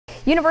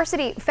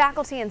University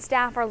faculty and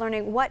staff are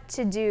learning what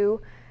to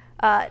do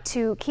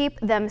to keep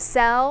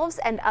themselves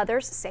and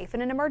others safe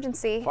in an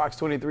emergency. Fox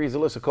 23's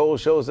Alyssa Cole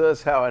shows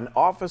us how an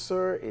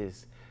officer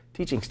is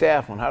teaching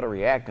staff on how to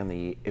react in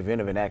the event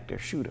of an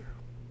active shooter.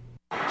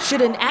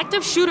 Should an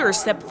active shooter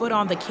step foot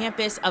on the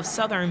campus of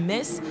Southern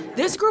Miss,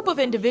 this group of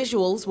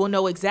individuals will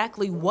know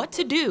exactly what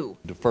to do.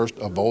 To first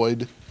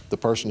avoid the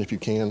person if you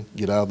can,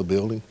 get out of the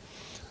building.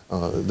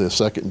 The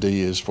second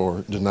D is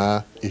for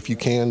deny. If you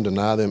can,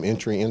 deny them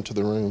entry into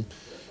the room.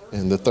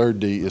 And the third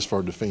D is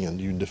for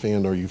defend. You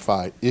defend or you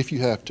fight, if you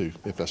have to,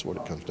 if that's what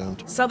it comes down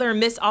to. Southern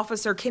Miss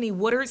Officer Kenny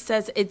Woodard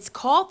says it's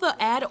called the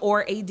ADD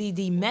or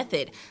ADD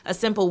method, a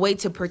simple way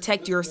to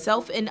protect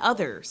yourself and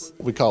others.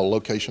 We call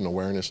location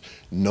awareness,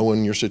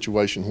 knowing your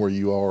situation where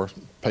you are,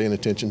 paying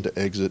attention to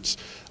exits,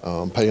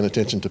 paying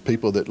attention to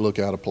people that look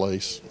out of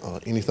place,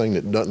 anything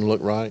that doesn't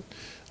look right.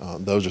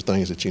 Those are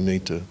things that you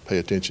need to pay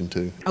attention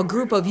to. A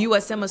group of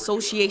USM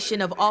Association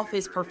of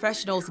Office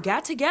Professionals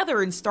got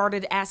together and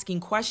started asking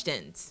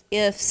questions.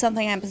 If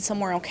something happens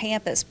somewhere on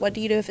campus, what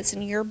do you do if it's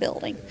in your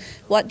building?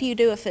 What do you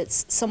do if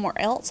it's somewhere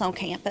else on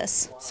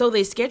campus? So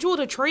they scheduled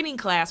a training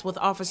class with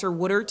Officer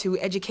Woodard to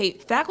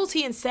educate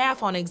faculty and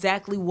staff on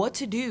exactly what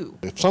to do.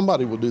 If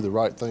somebody will do the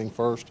right thing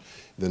first,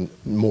 then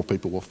more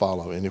people will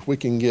follow. And if we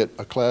can get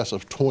a class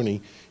of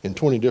 20 in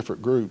 20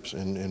 different groups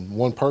and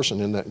one person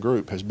in that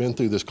group has been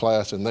through this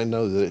class and they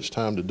know that it's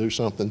time to do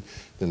something,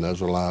 then those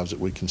are lives that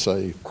we can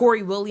save.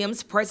 Corey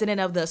Williams,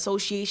 president of the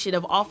Association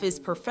of Office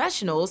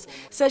Professionals,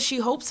 says she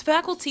hopes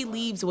faculty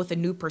leaves with a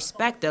new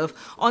perspective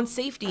on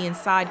safety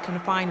inside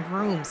confined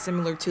rooms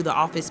similar to the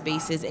office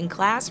spaces and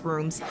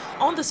classrooms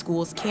on the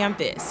school's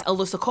campus.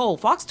 Alyssa Cole,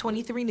 Fox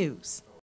 23 News.